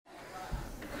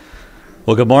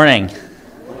Well, good morning.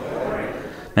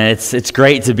 And it's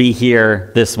great to be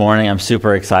here this morning. I'm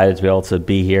super excited to be able to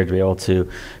be here, to be able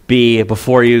to be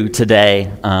before you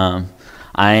today. I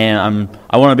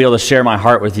want to be able to share my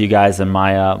heart with you guys and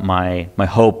my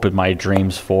hope and my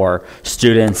dreams for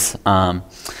students. I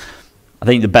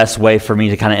think the best way for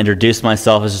me to kind of introduce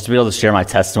myself is just to be able to share my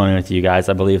testimony with you guys.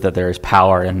 I believe that there is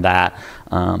power in that.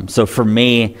 So for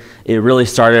me, it really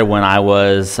started when I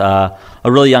was a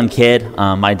really young kid.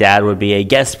 My dad would be a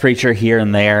guest preacher here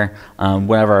and there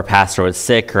whenever our pastor was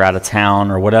sick or out of town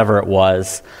or whatever it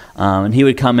was. And he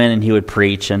would come in and he would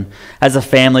preach. And as a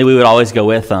family, we would always go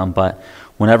with him. But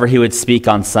whenever he would speak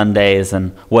on Sundays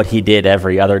and what he did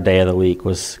every other day of the week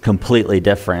was completely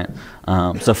different.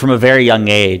 So from a very young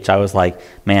age, I was like,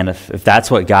 man, if that's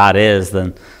what God is,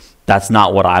 then that's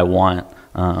not what I want.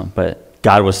 But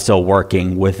God was still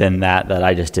working within that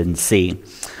I just didn't see.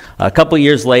 A couple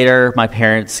years later, my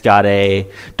parents got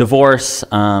a divorce,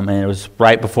 and it was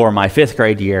right before my 5th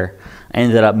grade year. I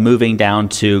ended up moving down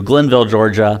to Glenville,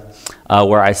 Georgia,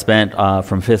 where I spent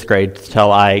from 5th grade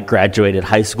till I graduated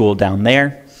high school down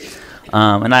there.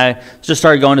 And I just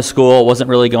started going to school, wasn't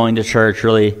really going to church,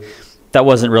 that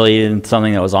wasn't really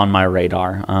something that was on my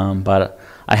radar. But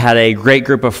I had a great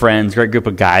group of friends, great group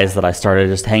of guys that I started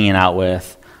just hanging out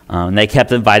with. And they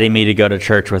kept inviting me to go to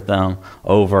church with them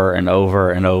over and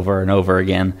over and over and over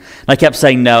again. And I kept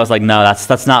saying no. I was like, no,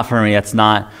 that's not for me. That's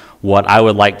not what I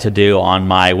would like to do on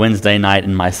my Wednesday night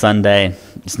and my Sunday.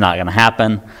 It's not going to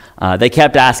happen. They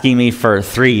kept asking me for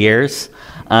 3 years.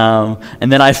 And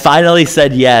then I finally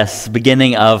said yes,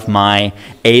 beginning of my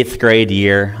 8th grade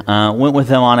year. Went with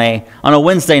them on a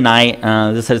Wednesday night.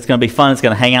 They said it's going to be fun. It's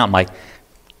going to hang out. I'm like,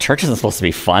 church isn't supposed to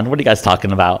be fun. What are you guys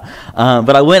talking about?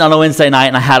 But I went on a Wednesday night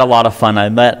and I had a lot of fun. I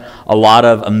met a lot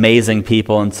of amazing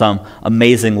people and some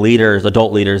amazing leaders,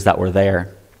 adult leaders that were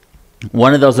there.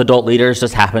 One of those adult leaders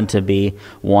just happened to be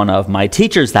one of my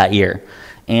teachers that year.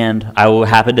 And I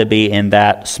happened to be in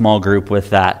that small group with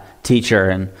that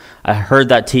teacher. And I heard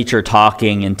that teacher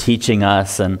talking and teaching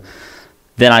us. And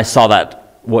then I saw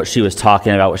that what she was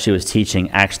talking about, what she was teaching,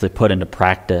 actually put into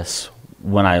practice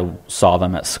when I saw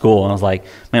them at school. And I was like,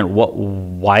 man,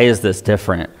 why is this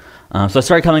different? So I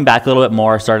started coming back a little bit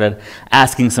more, started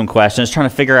asking some questions, trying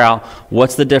to figure out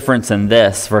what's the difference in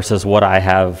this versus what I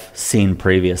have seen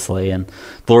previously. And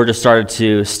the Lord just started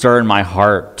to stir in my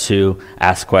heart to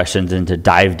ask questions and to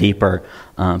dive deeper.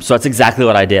 So that's exactly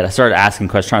what I did. I started asking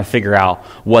questions, trying to figure out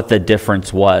what the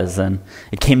difference was. And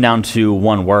it came down to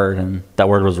one word, and that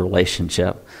word was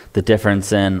relationship. The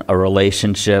difference in a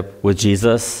relationship with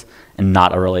Jesus and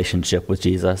not a relationship with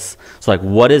Jesus. So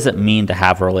what does it mean to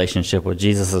have a relationship with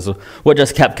Jesus is what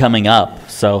just kept coming up.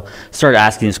 So started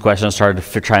asking these questions, started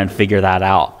to try and figure that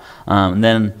out. And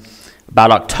then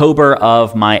about October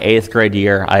of my 8th grade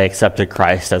year, I accepted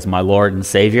Christ as my Lord and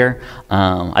Savior.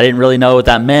 I didn't really know what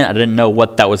that meant. I didn't know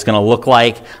what that was going to look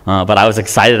like, but I was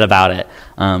excited about it.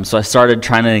 So I started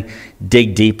trying to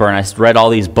dig deeper, and I read all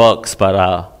these books,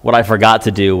 but what I forgot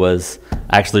to do was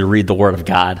actually read the Word of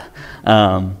God.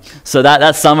 So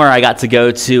that summer, I got to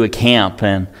go to a camp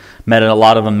and met a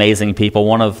lot of amazing people.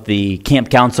 One of the camp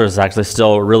counselors is actually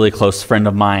still a really close friend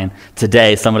of mine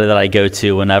today, somebody that I go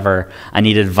to whenever I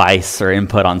need advice or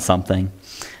input on something.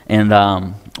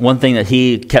 And one thing that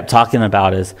he kept talking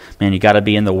about is, man, you got to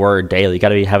be in the Word daily. You got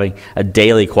to be having a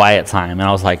daily quiet time. And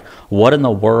I was like, what in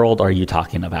the world are you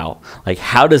talking about? Like,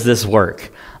 how does this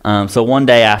work? So one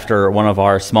day after one of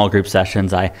our small group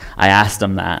sessions, I asked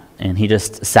him that, and he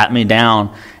just sat me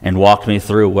down and walked me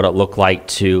through what it looked like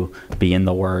to be in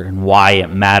the Word and why it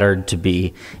mattered to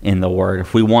be in the Word.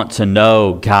 If we want to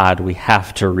know God, we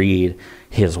have to read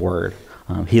His Word.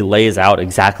 He lays out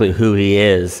exactly who He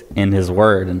is in His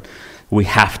Word, and we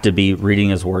have to be reading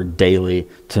His Word daily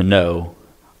to know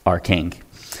our King.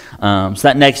 So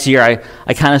that next year,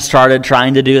 I kind of started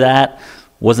trying to do that.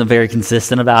 Wasn't very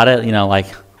consistent about it, like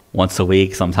once a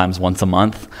week, sometimes once a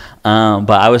month. But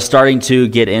I was starting to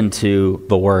get into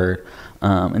the Word.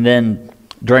 And then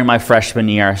during my freshman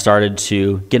year, I started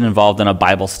to get involved in a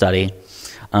Bible study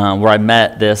where I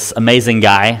met this amazing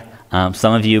guy.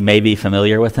 Some of you may be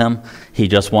familiar with him. He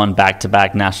just won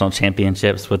back-to-back national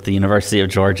championships with the University of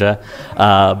Georgia.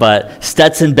 But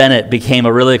Stetson Bennett became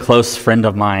a really close friend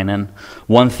of mine. And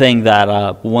big thing that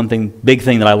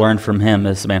I learned from him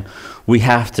is, man, we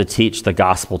have to teach the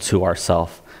gospel to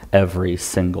ourselves every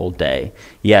single day.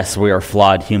 Yes, we are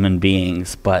flawed human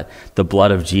beings, but the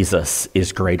blood of Jesus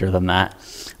is greater than that.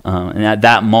 And at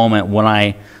that moment, when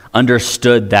I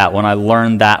understood that, when I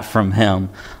learned that from him,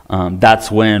 that's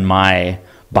when my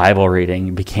Bible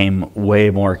reading became way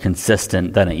more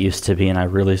consistent than it used to be, and I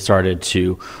really started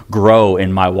to grow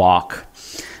in my walk.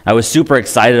 I was super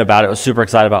excited about it. I was super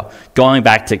excited about going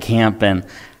back to camp and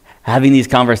having these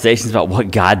conversations about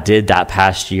what God did that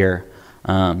past year.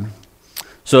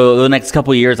 So the next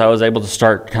couple of years, I was able to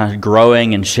start kind of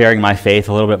growing and sharing my faith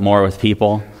a little bit more with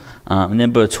people. And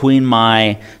then between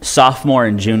my sophomore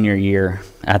and junior year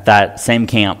at that same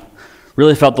camp,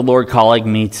 really felt the Lord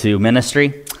calling me to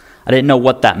ministry. I didn't know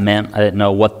what that meant. I didn't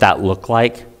know what that looked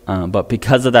like. But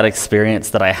because of that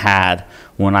experience that I had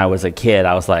when I was a kid,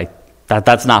 I was like,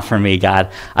 that's not for me,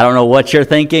 God. I don't know what you're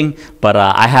thinking, but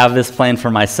I have this plan for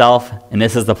myself, and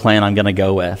this is the plan I'm going to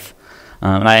go with.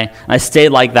 And I stayed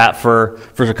like that for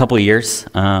a couple of years.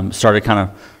 Started kind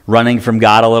of running from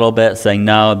God a little bit, saying,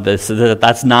 no,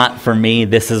 that's not for me.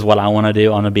 This is what I want to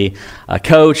do. I want to be a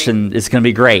coach, and it's going to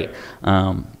be great.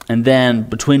 And then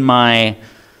between my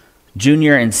between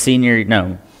my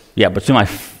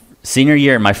senior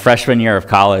year and my freshman year of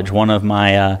college, one of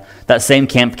my that same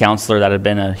camp counselor that had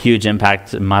been a huge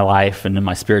impact in my life and in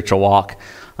my spiritual walk,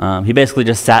 he basically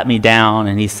just sat me down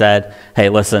and he said, hey,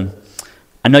 listen,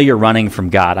 I know you're running from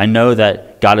God. I know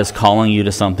that God is calling you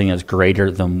to something that's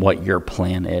greater than what your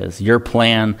plan is. Your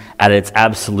plan at its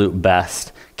absolute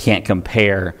best can't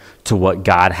compare to what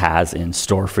God has in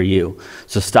store for you.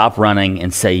 So stop running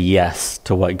and say yes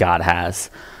to what God has.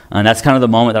 And that's kind of the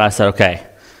moment that I said, okay,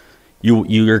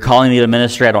 you're calling me to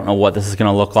ministry. I don't know what this is going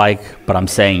to look like, but I'm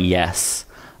saying yes.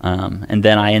 And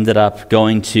then I ended up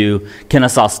going to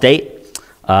Kennesaw State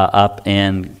up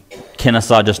in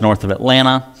Kennesaw, just north of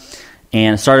Atlanta,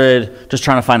 and started just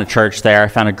trying to find a church there. I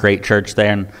found a great church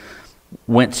there and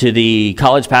went to the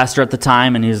college pastor at the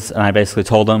time, and I basically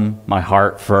told him my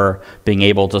heart for being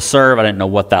able to serve. I didn't know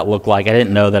what that looked like. I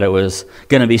didn't know that it was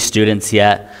going to be students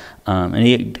yet. And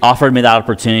he offered me that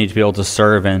opportunity to be able to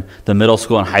serve in the middle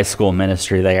school and high school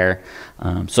ministry there.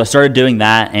 So I started doing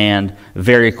that, and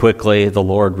very quickly the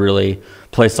Lord really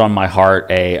placed on my heart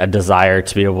a desire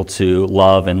to be able to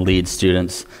love and lead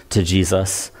students to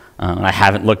Jesus. And I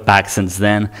haven't looked back since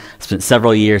then. I spent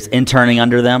several years interning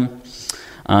under them.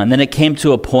 And then it came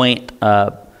to a point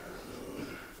about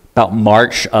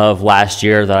March of last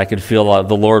year that I could feel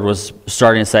the Lord was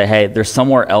starting to say, hey, there's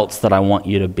somewhere else that I want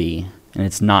you to be, and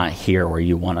it's not here where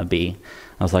you want to be.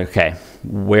 I was like, okay,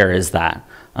 where is that?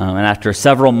 And after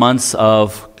several months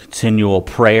of continual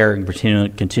prayer and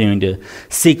continuing to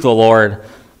seek the Lord,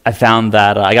 I found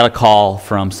that I got a call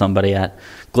from somebody at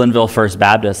Glenville First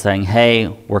Baptist saying, hey,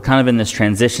 we're kind of in this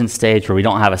transition stage where we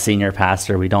don't have a senior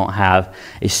pastor, we don't have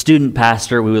a student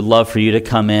pastor. We would love for you to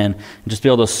come in and just be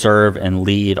able to serve and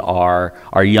lead our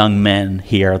young men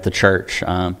here at the church.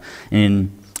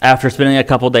 And after spending a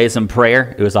couple days in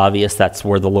prayer, it was obvious that's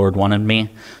where the Lord wanted me.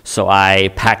 So I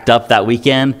packed up that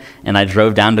weekend and I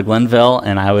drove down to Glenville,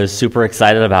 and I was super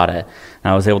excited about it.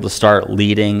 And I was able to start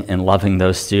leading and loving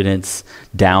those students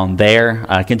down there,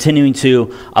 continuing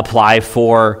to apply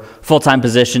for full-time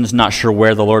positions, not sure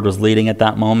where the Lord was leading at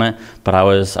that moment, but I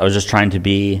was just trying to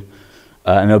be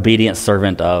an obedient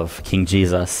servant of King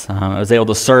Jesus. I was able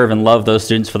to serve and love those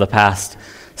students for the past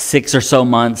 6 or so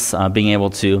months, being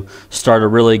able to start a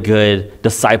really good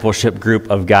discipleship group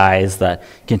of guys that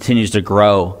continues to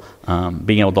grow,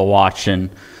 being able to watch and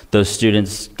those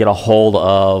students get a hold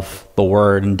of the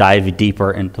Word and dive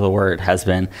deeper into the Word has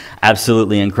been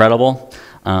absolutely incredible.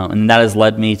 And that has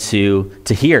led me to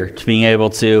being able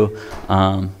to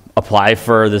apply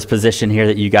for this position here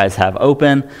that you guys have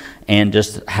open, and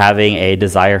just having a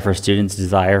desire for students,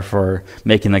 desire for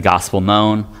making the gospel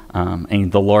known.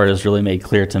 And the Lord has really made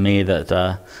clear to me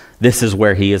that this is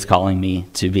where He is calling me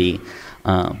to be.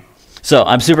 So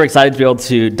I'm super excited to be able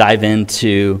to dive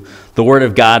into the Word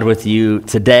of God with you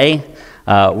today.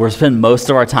 We'll spend most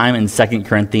of our time in 2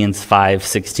 Corinthians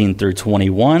 5:16 through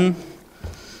 21.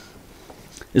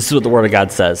 This is what the Word of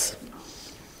God says.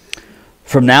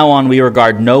 From now on, we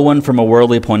regard no one from a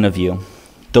worldly point of view.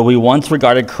 Though we once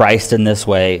regarded Christ in this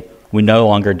way, we no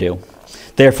longer do.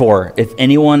 Therefore, if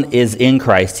anyone is in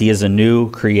Christ, he is a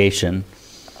new creation.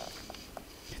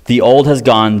 The old has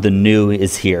gone, the new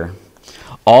is here.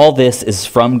 All this is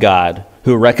from God,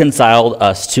 who reconciled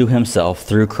us to Himself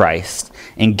through Christ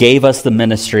and gave us the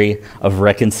ministry of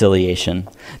reconciliation,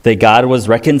 that God was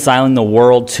reconciling the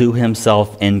world to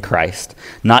Himself in Christ,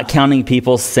 not counting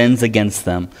people's sins against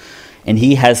them. And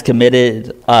He has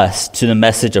committed us to the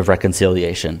message of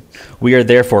reconciliation. We are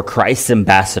therefore Christ's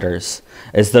ambassadors,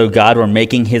 as though God were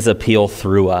making His appeal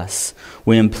through us.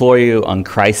 We implore you on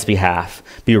Christ's behalf,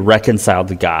 be reconciled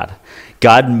to God.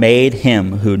 God made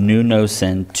Him who knew no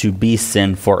sin to be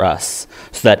sin for us,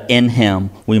 so that in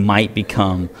Him we might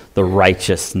become the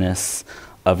righteousness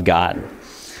of God.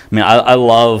 I mean, I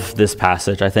love this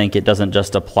passage. I think it doesn't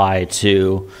just apply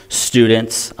to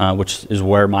students, which is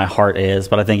where my heart is,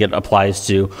 but I think it applies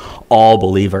to all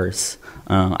believers.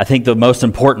 I think the most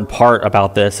important part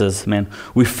about this is,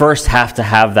 we first have to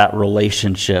have that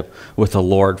relationship with the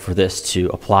Lord for this to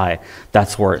apply.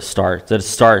 That's where it starts. It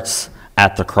starts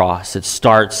at the cross. It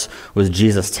starts with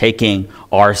Jesus taking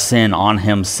our sin on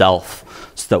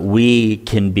himself so that we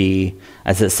can be,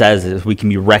 as it says, we can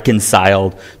be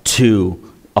reconciled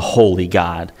to a holy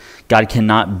God. God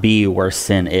cannot be where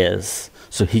sin is.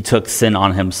 So he took sin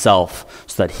on himself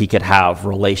so that he could have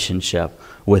relationship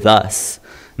with us.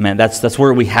 That's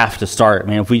where we have to start.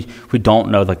 If we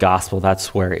don't know the gospel,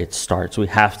 that's where it starts. We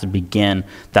have to begin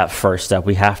that first step.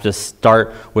 We have to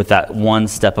start with that one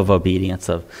step of obedience,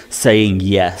 of saying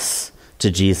yes to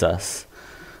Jesus.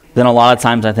 Then a lot of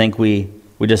times I think we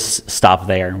just stop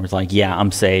there and we're like, yeah,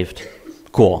 I'm saved.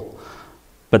 Cool.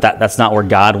 But that's not where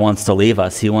God wants to leave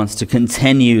us. He wants to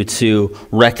continue to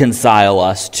reconcile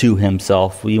us to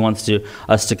himself. He wants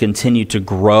us to continue to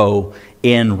grow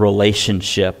in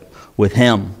relationship with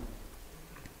him.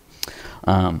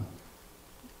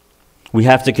 We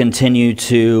have to continue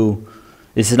to,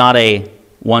 this is not a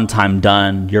one-time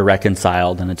done, you're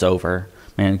reconciled and it's over.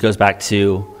 It goes back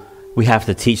to, we have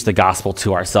to teach the gospel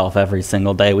to ourselves every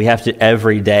single day. We have to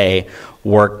every day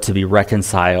work to be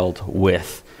reconciled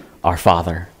with our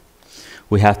Father.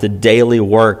 We have to daily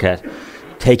work at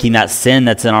taking that sin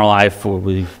that's in our life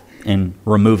and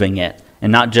removing it.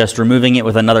 And not just removing it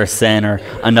with another sin or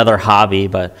another hobby,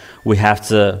 but we have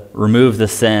to remove the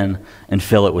sin and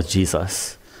fill it with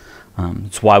Jesus.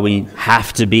 It's why we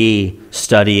have to be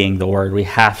studying the Word. We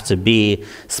have to be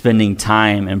spending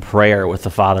time in prayer with the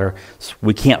Father.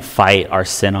 We can't fight our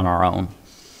sin on our own.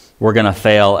 We're going to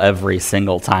fail every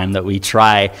single time that we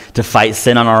try to fight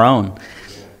sin on our own.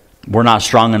 We're not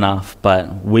strong enough,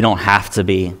 but we don't have to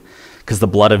be, because the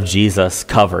blood of Jesus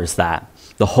covers that.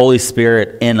 The Holy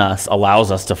Spirit in us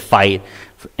allows us to fight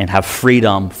and have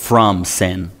freedom from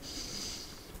sin.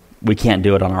 We can't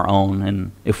do it on our own,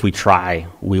 and if we try,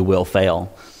 we will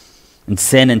fail. And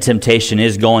sin and temptation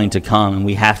is going to come, and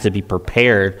we have to be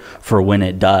prepared for when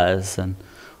it does. And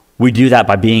we do that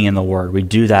by being in the Word. We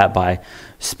do that by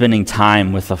spending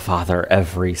time with the Father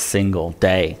every single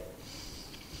day.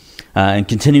 And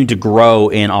continuing to grow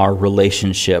in our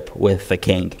relationship with the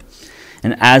King.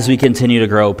 And as we continue to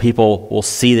grow, people will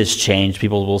see this change.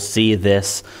 People will see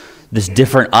this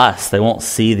different us. They won't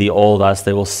see the old us.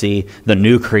 They will see the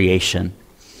new creation.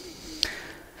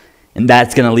 And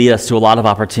that's going to lead us to a lot of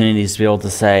opportunities to be able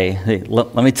to say, hey,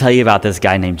 let me tell you about this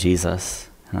guy named Jesus.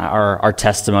 And our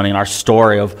testimony and our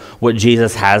story of what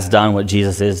Jesus has done, what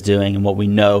Jesus is doing, and what we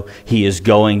know he is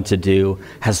going to do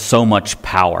has so much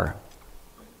power.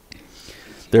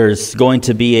 There's going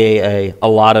to be a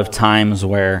lot of times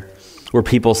where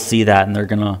people see that and they're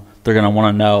gonna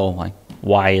want to know, like,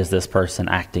 why is this person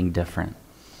acting different?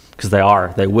 Because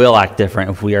they will act different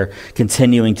if we are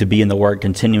continuing to be in the Word,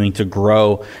 continuing to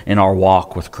grow in our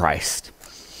walk with Christ.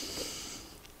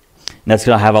 And that's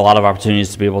going to have a lot of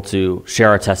opportunities to be able to share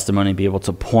our testimony, be able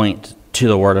to point to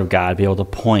the Word of God, be able to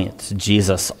point to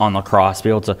Jesus on the cross, be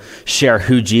able to share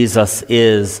who Jesus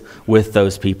is with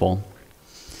those people.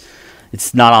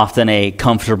 It's not often a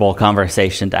comfortable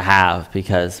conversation to have,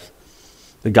 because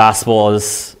the gospel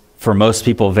is, for most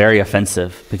people, very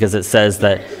offensive, because it says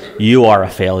that you are a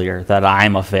failure, that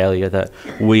I'm a failure, that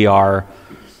we are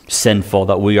sinful,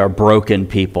 that we are broken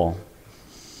people.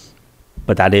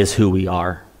 But that is who we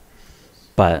are.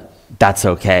 But that's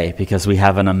okay, because we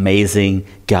have an amazing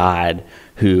God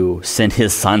who sent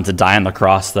his Son to die on the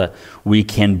cross, that we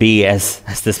can be, as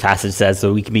this passage says,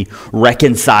 so we can be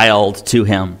reconciled to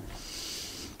him.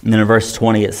 And then in verse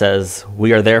 20 it says,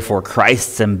 we are therefore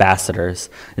Christ's ambassadors,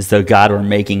 as though God were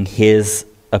making his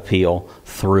appeal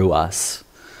through us.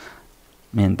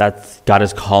 God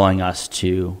is calling us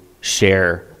to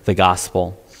share the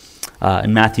gospel.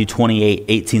 In Matthew 28,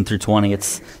 18 through 20,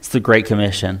 it's the Great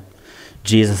Commission.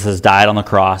 Jesus has died on the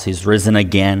cross. He's risen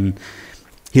again.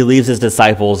 He leaves his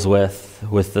disciples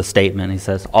with the statement. He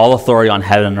says, all authority on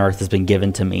heaven and earth has been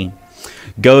given to me.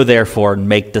 Go therefore and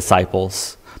make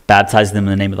disciples, baptizing them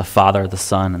in the name of the Father, the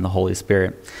Son, and the Holy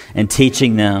Spirit, and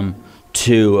teaching them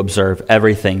to observe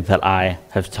everything that I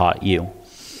have taught you.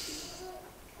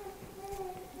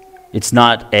 It's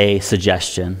not a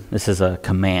suggestion. This is a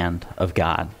command of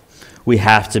God. We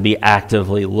have to be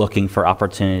actively looking for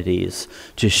opportunities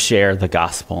to share the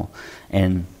gospel.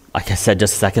 And like I said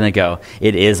just a second ago,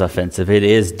 it is offensive. It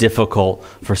is difficult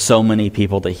for so many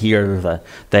people to hear that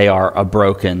they are a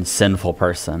broken, sinful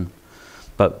person.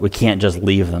 But we can't just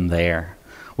leave them there.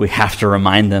 we have to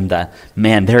remind them that,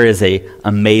 man, there is a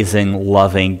amazing,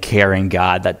 loving, caring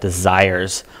God that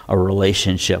desires a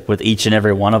relationship with each and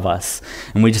every one of us.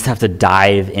 And we just have to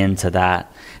dive into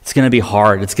that. It's going to be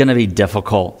hard. It's going to be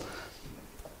difficult,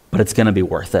 but it's going to be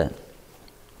worth it.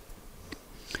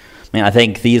 Man, I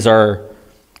think these are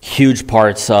huge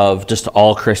parts of just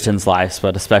all Christians' lives,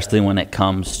 but especially when it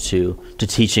comes to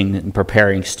teaching and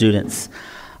preparing students.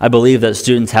 I believe that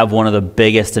students have one of the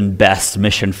biggest and best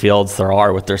mission fields there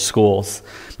are with their schools.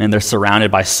 And they're surrounded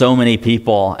by so many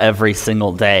people every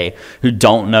single day who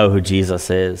don't know who Jesus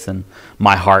is. And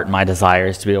my heart, my desire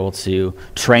is to be able to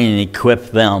train and equip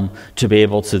them to be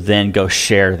able to then go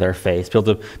share their faith, be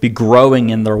able to be growing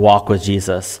in their walk with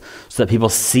Jesus so that people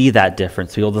see that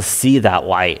difference, be able to see that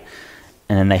light.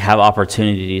 And then they have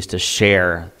opportunities to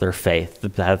share their faith,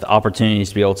 they have opportunities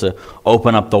to be able to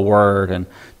open up the Word and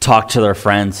talk to their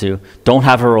friends who don't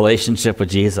have a relationship with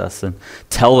Jesus and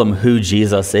tell them who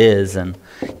Jesus is and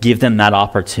give them that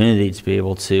opportunity to be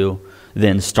able to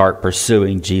then start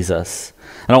pursuing Jesus.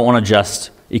 I don't want to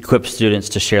just equip students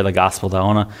to share the gospel, though.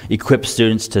 I want to equip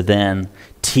students to then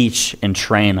teach and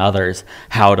train others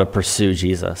how to pursue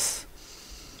Jesus.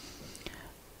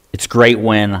 It's great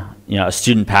when a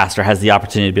student pastor has the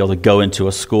opportunity to be able to go into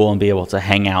a school and be able to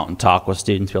hang out and talk with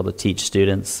students, be able to teach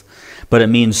students. But it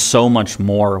means so much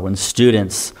more when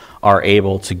students are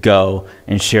able to go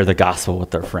and share the gospel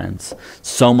with their friends.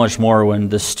 So much more when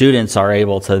the students are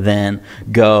able to then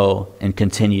go and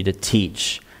continue to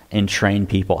teach and train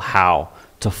people how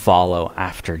to follow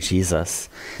after Jesus.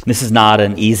 This is not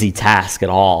an easy task at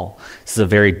all. This is a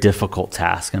very difficult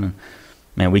task. And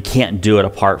man, we can't do it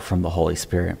apart from the Holy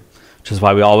Spirit, which is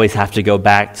why we always have to go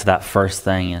back to that first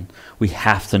thing, and we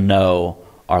have to know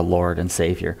our Lord and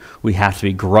Savior. We have to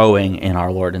be growing in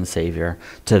our Lord and Savior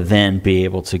to then be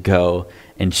able to go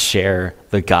and share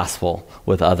the gospel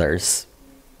with others.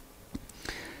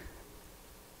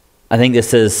 I think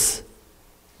this is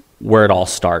where it all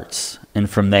starts, and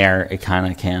from there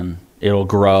it'll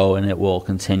grow and it will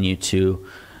continue to,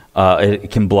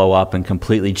 it can blow up and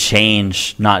completely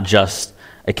change not just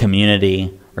a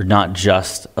community or not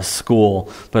just a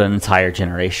school, but an entire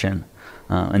generation.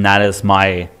 And that is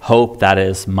my hope, that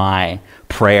is my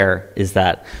prayer, is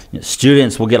that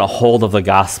students will get a hold of the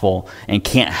gospel and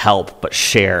can't help but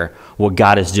share what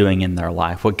God is doing in their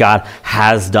life, what God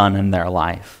has done in their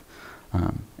life.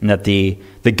 And that the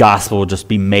gospel will just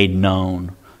be made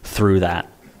known through that.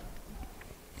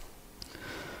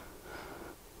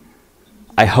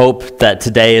 I hope that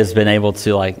today has been able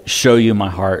to show you my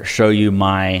heart, show you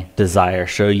my desire,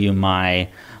 show you my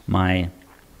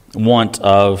want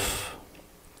of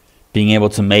being able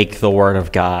to make the Word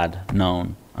of God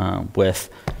known with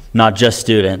not just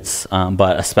students,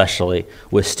 but especially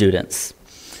with students.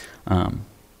 Again,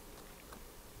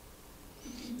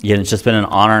 it's just been an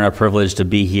honor and a privilege to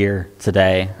be here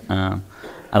today. I'd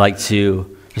like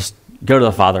to just go to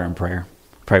the Father in prayer.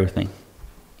 Pray with me.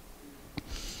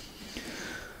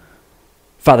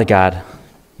 Father God,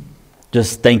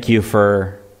 just thank you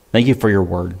for your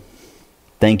word.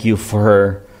 Thank you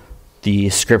for the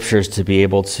scriptures to be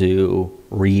able to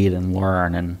read and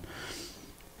learn and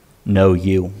know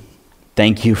you.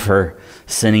 Thank you for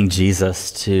sending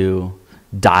Jesus to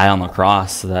die on the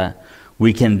cross so that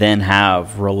we can then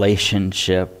have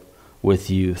relationship with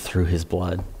you through his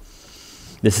blood.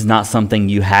 This is not something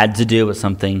you had to do, it's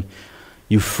something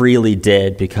you freely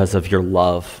did because of your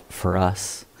love for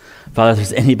us. Father, if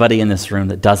there's anybody in this room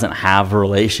that doesn't have a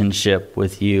relationship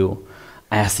with you,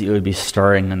 I ask that you would be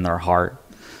stirring in their heart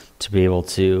to be able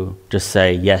to just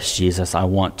say, yes, Jesus, I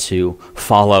want to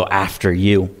follow after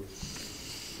you.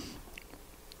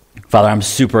 Father, I'm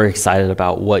super excited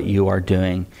about what you are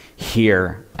doing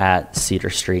here at Cedar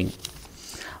Street.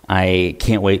 I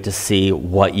can't wait to see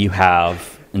what you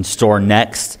have in store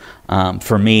next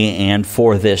for me and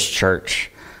for this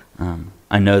church.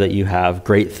 I know that you have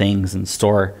great things in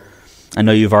store. I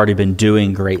know you've already been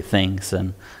doing great things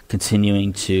and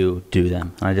continuing to do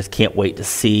them. And I just can't wait to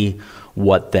see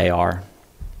what they are.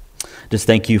 Just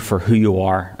thank you for who you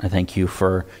are. I thank you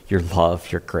for your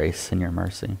love, your grace, and your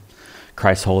mercy. In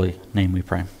Christ's holy name we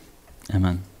pray.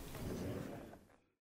 Amen.